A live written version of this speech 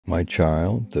My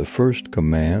child, the first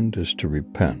command is to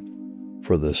repent,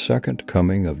 for the second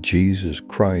coming of Jesus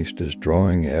Christ is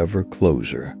drawing ever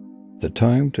closer. The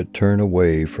time to turn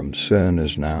away from sin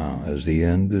is now, as the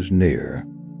end is near.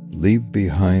 Leave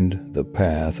behind the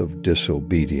path of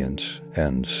disobedience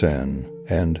and sin,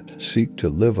 and seek to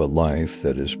live a life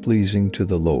that is pleasing to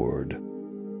the Lord.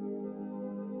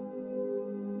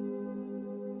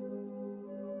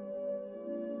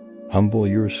 Humble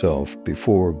yourself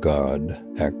before God,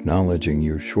 acknowledging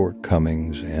your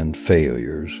shortcomings and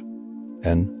failures,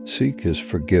 and seek His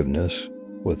forgiveness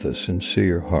with a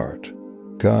sincere heart.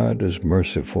 God is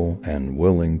merciful and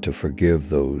willing to forgive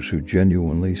those who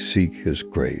genuinely seek His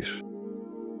grace.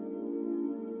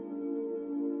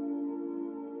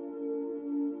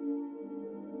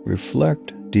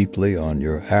 Reflect deeply on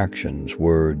your actions,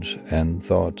 words, and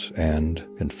thoughts, and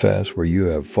confess where you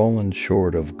have fallen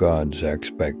short of God's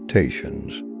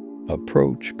expectations.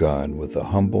 Approach God with a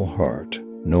humble heart,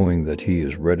 knowing that He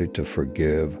is ready to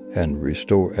forgive and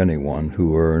restore anyone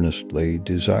who earnestly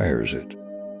desires it.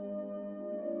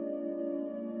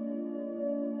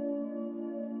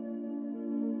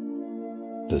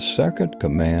 The second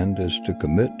command is to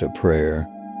commit to prayer.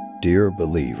 Dear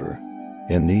believer,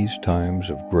 in these times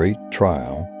of great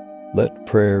trial, let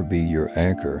prayer be your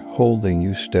anchor, holding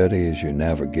you steady as you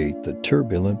navigate the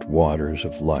turbulent waters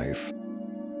of life.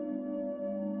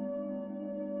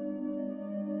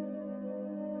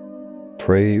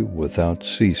 Pray without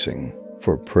ceasing,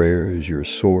 for prayer is your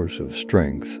source of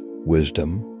strength,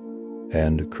 wisdom,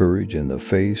 and courage in the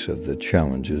face of the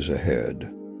challenges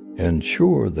ahead.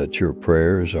 Ensure that your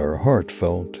prayers are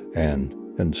heartfelt and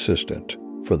consistent,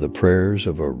 for the prayers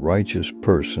of a righteous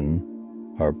person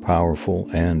are powerful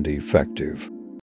and effective.